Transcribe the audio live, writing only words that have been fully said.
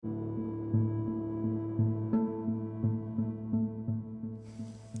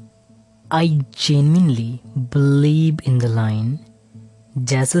I genuinely believe in the line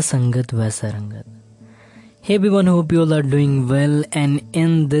Jaisa sangat, waisa Rangat. Hey everyone, hope you all are doing well. And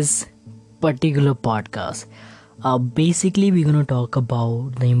in this particular podcast, basically we're gonna talk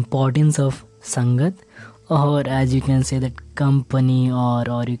about the importance of sangat, or as you can say that company,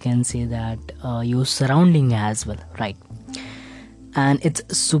 or you can say that your surrounding as well, right? And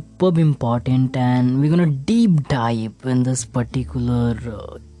it's superb important, and we're gonna deep dive in this particular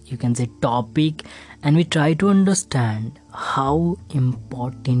you can say topic, and we try to understand how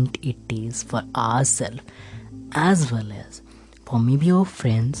important it is for ourselves as well as for maybe our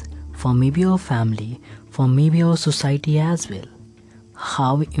friends, for maybe our family, for maybe our society as well,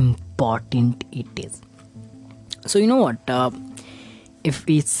 how important it is. So you know what, if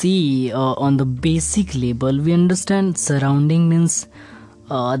we see on the basic level, we understand surrounding means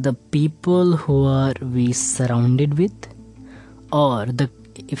the people who are we surrounded with, or the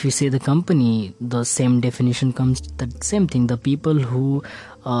if you say the company, the same definition comes, the same thing, the people who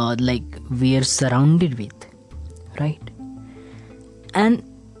like we are surrounded with, right? And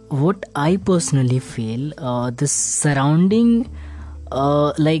what I personally feel, this surrounding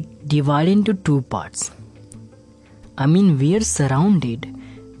like divided into two parts. I mean, we are surrounded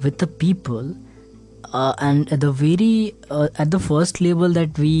with the people, and at the very at the first level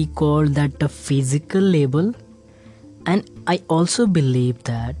that we call that the physical level, and I also believe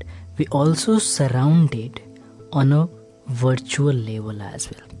that we also surrounded on a virtual level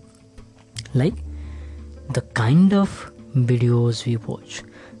as well. Like the kind of videos we watch,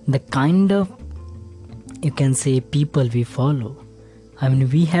 the kind of you can say people we follow. I mean,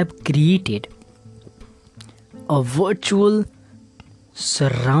 we have created a virtual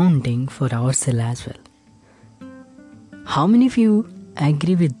surrounding for ourselves as well. How many of you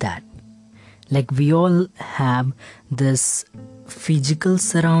agree with that? Like we all have this physical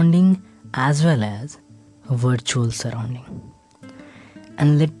surrounding as well as a virtual surrounding.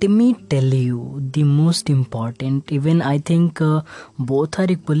 And let me tell you the most important, even I think both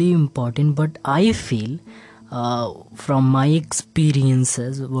are equally important, but I feel from my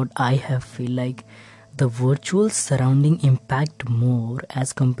experiences, what I have feel like the virtual surrounding impact more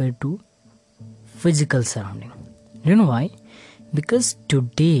as compared to physical surrounding. You know why? Because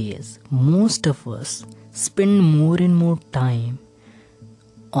today's most of us spend more and more time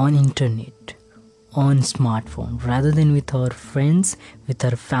on internet, on smartphone, rather than with our friends, with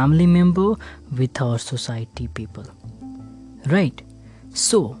our family member, with our society people, right?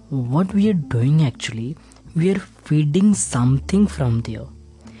 So what we are doing actually, we are feeding something from there.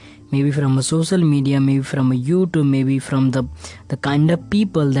 Maybe from a social media, maybe from a YouTube, maybe from the kind of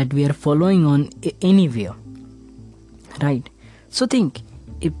people that we are following on anywhere, right? So think,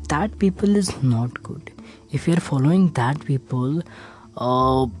 if that people is not good, if you are following that people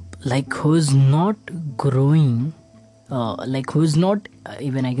like who is not growing, like who is not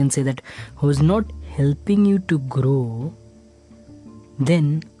even I can say that who is not helping you to grow,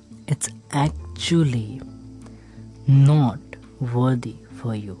 then it's actually not worthy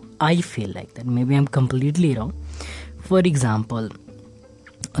for you. I feel like that. Maybe I'm completely wrong. For example,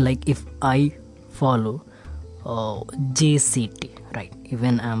 like if I follow JCT, right?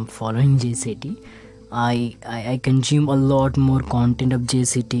 Even I'm following JCT, I consume a lot more content of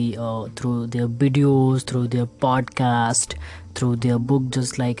JCT through their videos, through their podcast, through their book.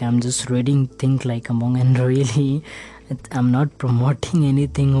 Just like I'm just reading Think Like a Monk, and really I'm not promoting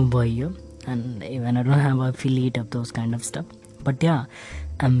anything over here, and even I don't have affiliate of those kind of stuff. But yeah,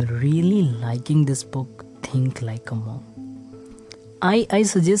 I'm really liking this book, Think Like a Monk. I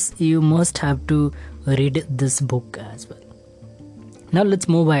suggest you must have to read this book as well. Now let's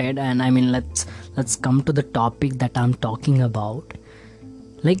move ahead, and I mean let's come to the topic that I'm talking about.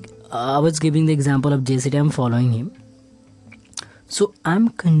 Like I was giving the example of JCT, I'm following him. So I'm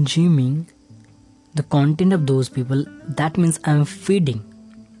consuming the content of those people. That means I'm feeding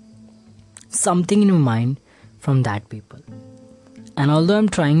something in my mind from that people. And although I'm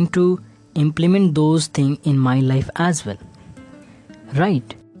trying to implement those things in my life as well,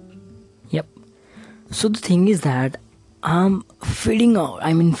 right? Yep. So the thing is that I'm feeding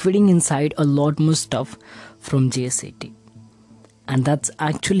inside a lot more stuff from JCT, and that's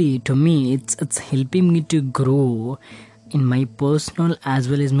actually, to me, it's helping me to grow in my personal as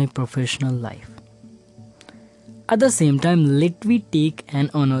well as my professional life. At the same time, let me take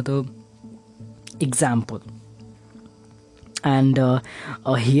another example. And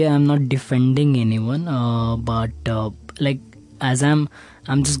here I'm not defending anyone, but like as I'm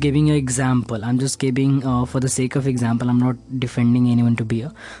just giving an example. I'm just giving for the sake of example. I'm not defending anyone to be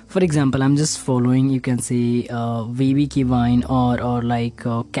a. For example, I'm just following, you can say, VB Kivine or like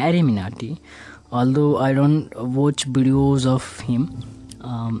Carrie Minati. Although I don't watch videos of him,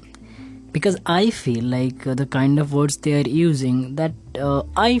 because I feel like the kind of words they are using, that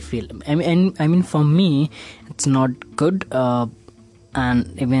I mean for me it's not good,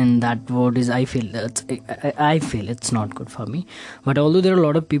 and even that word is, I feel it's not good for me. But although there are a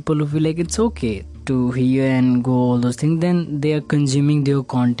lot of people who feel like it's okay to hear and go all those things, then they are consuming their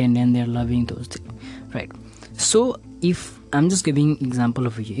content and they're loving those things, right? So if I'm just giving example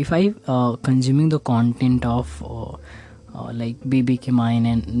of you, if I consuming the content of like BBK Mine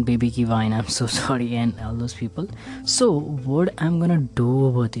and BBK Vine, I'm so sorry, and all those people. So what I'm gonna do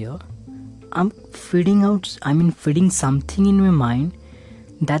over there, I'm feeding something in my mind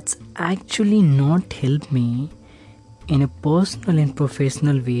that's actually not help me in a personal and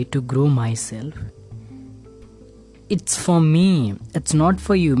professional way to grow myself. It's for me, it's not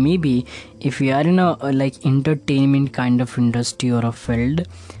for you. Maybe if you are in a like entertainment kind of industry or a field,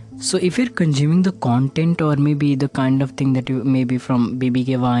 so if you're consuming the content or maybe the kind of thing that you maybe from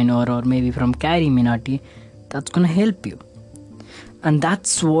BBK Vine or maybe from Carrie Minati, that's gonna help you. And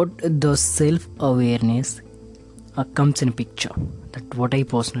that's what the self-awareness comes in a picture. That's what I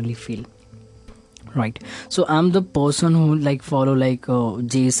personally feel, right? So I'm the person who like follow like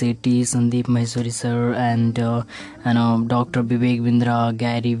Jaisa, Sandeep Maheshwari sir, and Dr. Vivek Bindra,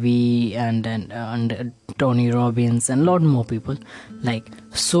 Gary V, and Tony Robbins, and lot more people. Like,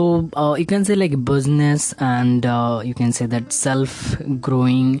 so you can say like business, and you can say that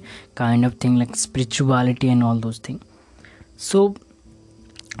self-growing kind of thing, like spirituality and all those things. So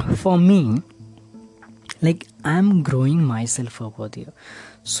for me, like, I'm growing myself over there.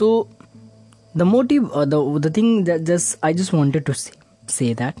 So the motive, the thing that I just wanted to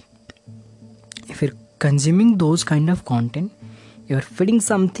say that if you're consuming those kind of content, you're feeding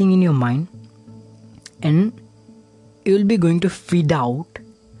something in your mind, and you will be going to feed out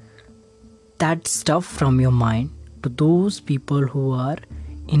that stuff from your mind to those people who are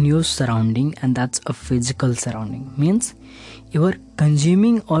in your surrounding, and that's a physical surrounding. Means you are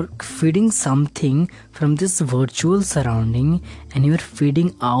consuming or feeding something from this virtual surrounding, and you are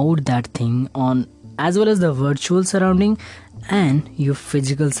feeding out that thing on as well as the virtual surrounding and your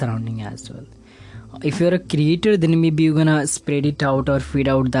physical surrounding as well. If you're a creator, then maybe you're gonna spread it out or feed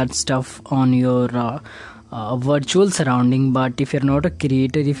out that stuff on your virtual surrounding. But if you're not a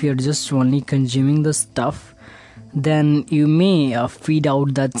creator, if you're just only consuming the stuff, then you may feed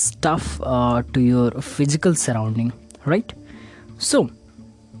out that stuff to your physical surrounding, right? So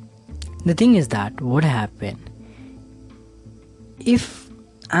the thing is that what happened if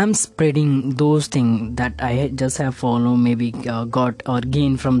I'm spreading those things that I just have followed, maybe got or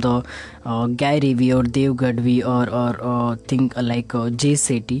gained from the Gary V or Dev Gadvi or think like Jay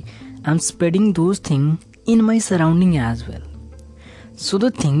Seti. I'm spreading those things in my surrounding as well. So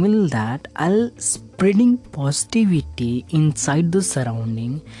the thing will that I'll spreading positivity inside the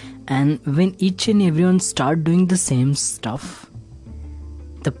surrounding, and when each and everyone start doing the same stuff,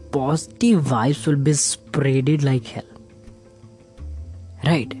 the positive vibes will be spreaded like hell,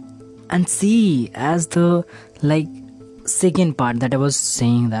 right? And see, as the like second part that I was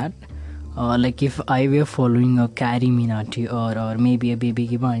saying, that like if I were following a Carrie Minati or maybe a Baby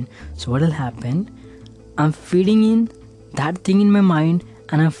Givine, so what will happen, I'm feeding in that thing in my mind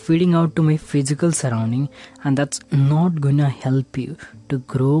and I'm feeding out to my physical surrounding, and that's not gonna help you to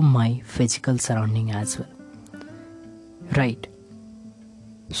grow my physical surrounding as well, right?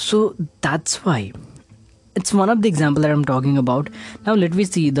 So that's why it's one of the example that I'm talking about. Now let me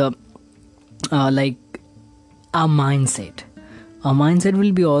see the like our mindset. Our mindset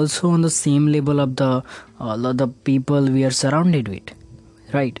will be also on the same level of the people we are surrounded with,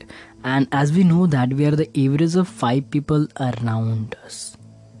 right? And as we know that we are the average of 5 people around us.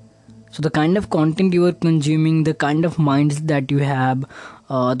 So the kind of content you are consuming, the kind of minds that you have,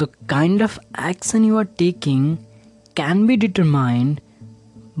 the kind of action you are taking can be determined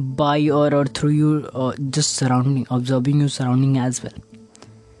by or through your just surrounding, observing your surrounding as well,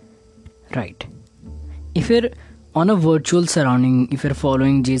 right? If you're on a virtual surrounding, if you're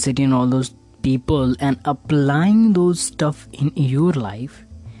following JCT and all those people and applying those stuff in your life,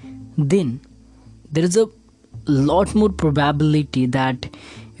 then there is a lot more probability that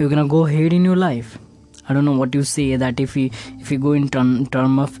you're gonna go ahead in your life, I don't know what you say, that if you go in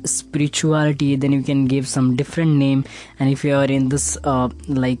term of spirituality, then you can give some different name. And if you are in this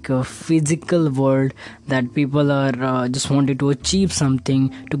physical world, that people are just wanted to achieve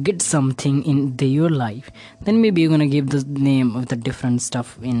something, to get something in your life, then maybe you're gonna give the name of the different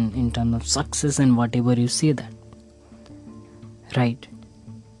stuff in terms of success and whatever you say that, right?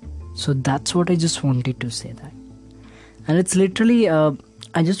 So that's what I just wanted to say that. And it's literally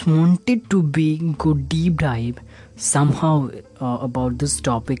I just wanted to go deep dive somehow about this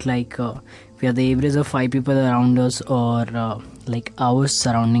topic, like we are the average of 5 people around us, or like our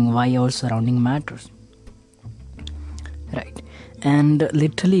surrounding, why our surrounding matters, right? And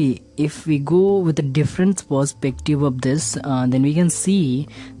literally, if we go with a different perspective of this, then we can see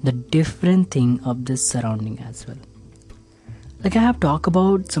the different thing of this surrounding as well. Like, I have talked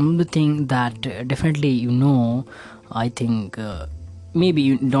about some of the things that definitely I think maybe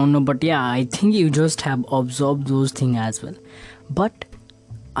you don't know, but yeah, I think you just have observed those things as well. But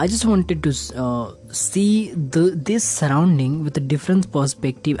I just wanted to see this surrounding with a different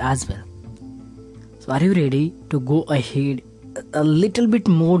perspective as well. So are you ready to go ahead a little bit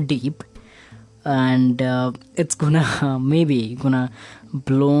more deep? And it's gonna maybe gonna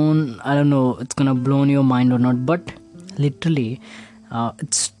I don't know, it's gonna blow your mind or not, but literally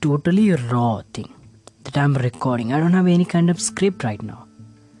it's totally a raw thing that I'm recording. I don't have any kind of script right now.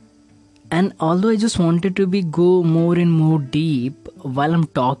 And although I just wanted to go more and more deep while I'm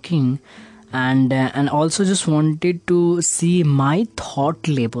talking, and also just wanted to see my thought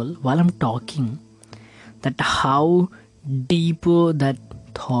level while I'm talking, that how deep that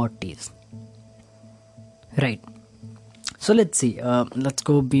thought is, right? So let's see, let's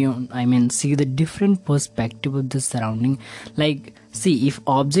go beyond, see the different perspective of the surrounding. Like, see, if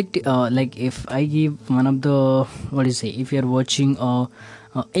object, like if I give one of the, if you're watching a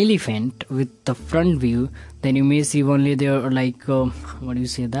elephant with the front view, then you may see only their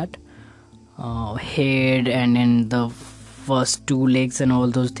head and then the first 2 legs and all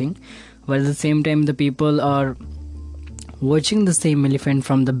those things. But at the same time, the people are watching the same elephant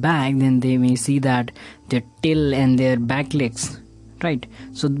from the back, then they may see that their tail and their back legs, right?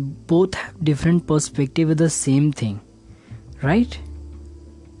 So both have different perspective with the same thing, right?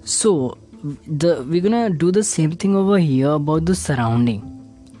 So we're gonna do the same thing over here about the surrounding,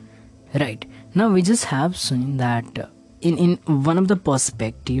 right? Now we just have seen that in one of the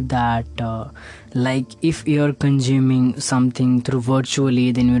perspective that like if you're consuming something through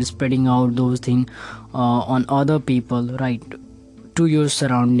virtually, then you're spreading out those things on other people, right? To your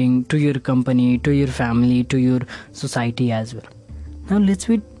surrounding, to your company, to your family, to your society as well. Now let's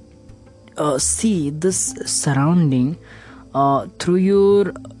see this surrounding through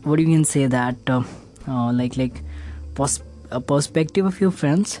your perspective of your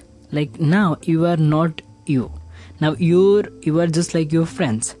friends. Like, now you are not you. Now you are just like your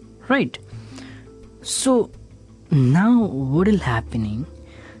friends, right? So now what is happening?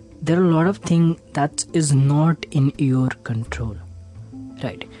 There are a lot of things that is not in your control,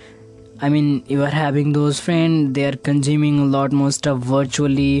 right? You are having those friends, they are consuming a lot more stuff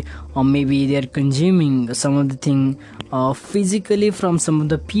virtually, or maybe they are consuming some of the thing physically from some of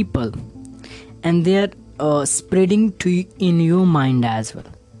the people, and they are spreading to in your mind as well,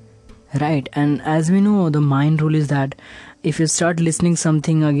 right? And as we know, the mind rule is that if you start listening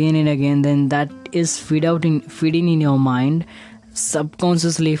something again and again, then that is feeding in your mind,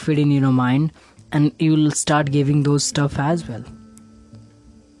 subconsciously feeding in your mind, and you will start giving those stuff as well,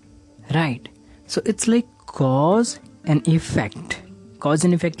 right? So it's like cause and effect.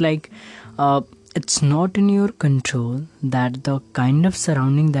 Like it's not in your control that the kind of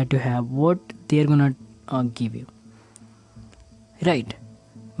surrounding that you have, what they're gonna give you, right?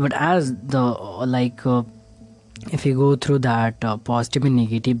 But as the if you go through that positive and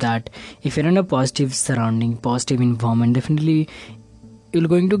negative, that if you're in a positive surrounding, positive environment, definitely you're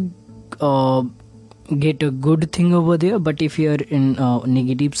going to get a good thing over there. But if you're in a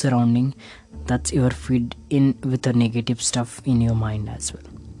negative surrounding, that's your feed in with the negative stuff in your mind as well,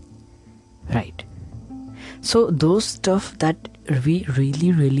 right? So those stuff that we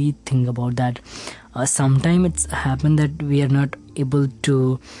really think about, that sometimes it's happened that we are not able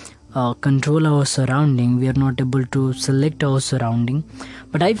to control our surrounding, we are not able to select our surrounding.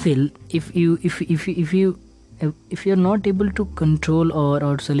 But I feel if you're not able to control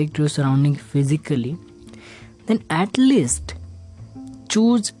or select your surrounding physically, then at least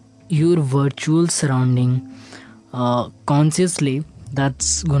choose your virtual surrounding consciously.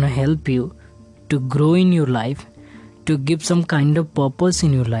 That's gonna help you to grow in your life, to give some kind of purpose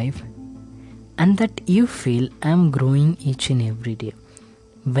in your life, and that you feel I'm growing each and every day.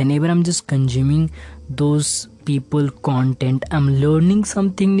 Whenever I'm just consuming those people content, I'm learning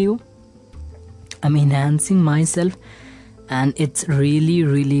something new, I'm enhancing myself, and it's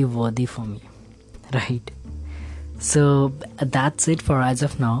really worthy for me, right? So that's it for as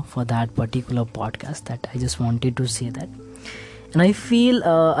of now for that particular podcast, that I just wanted to say that. And I feel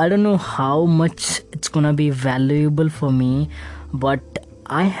I don't know how much it's gonna be valuable for me, but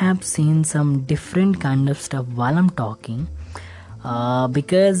I have seen some different kind of stuff while I'm talking,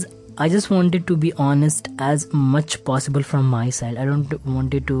 because I just wanted to be honest as much possible from my side. I don't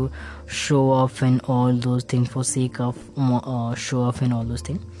wanted to show off and all those things for sake of show off and all those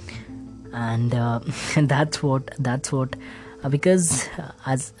things. And that's what because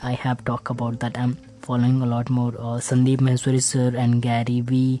as I have talked about that, I'm following a lot more Sandeep Maheswari sir and Gary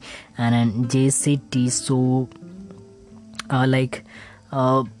V and JCT. So like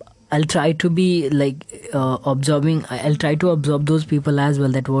I'll try to be like observing. I'll try to observe those people as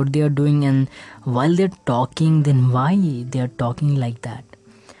well, that what they are doing, and while they're talking, then why they are talking like that.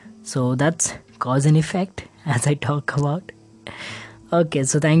 So that's cause and effect as I talk about. Okay,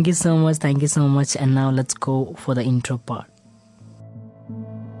 so thank you so much, and now let's go for the intro part.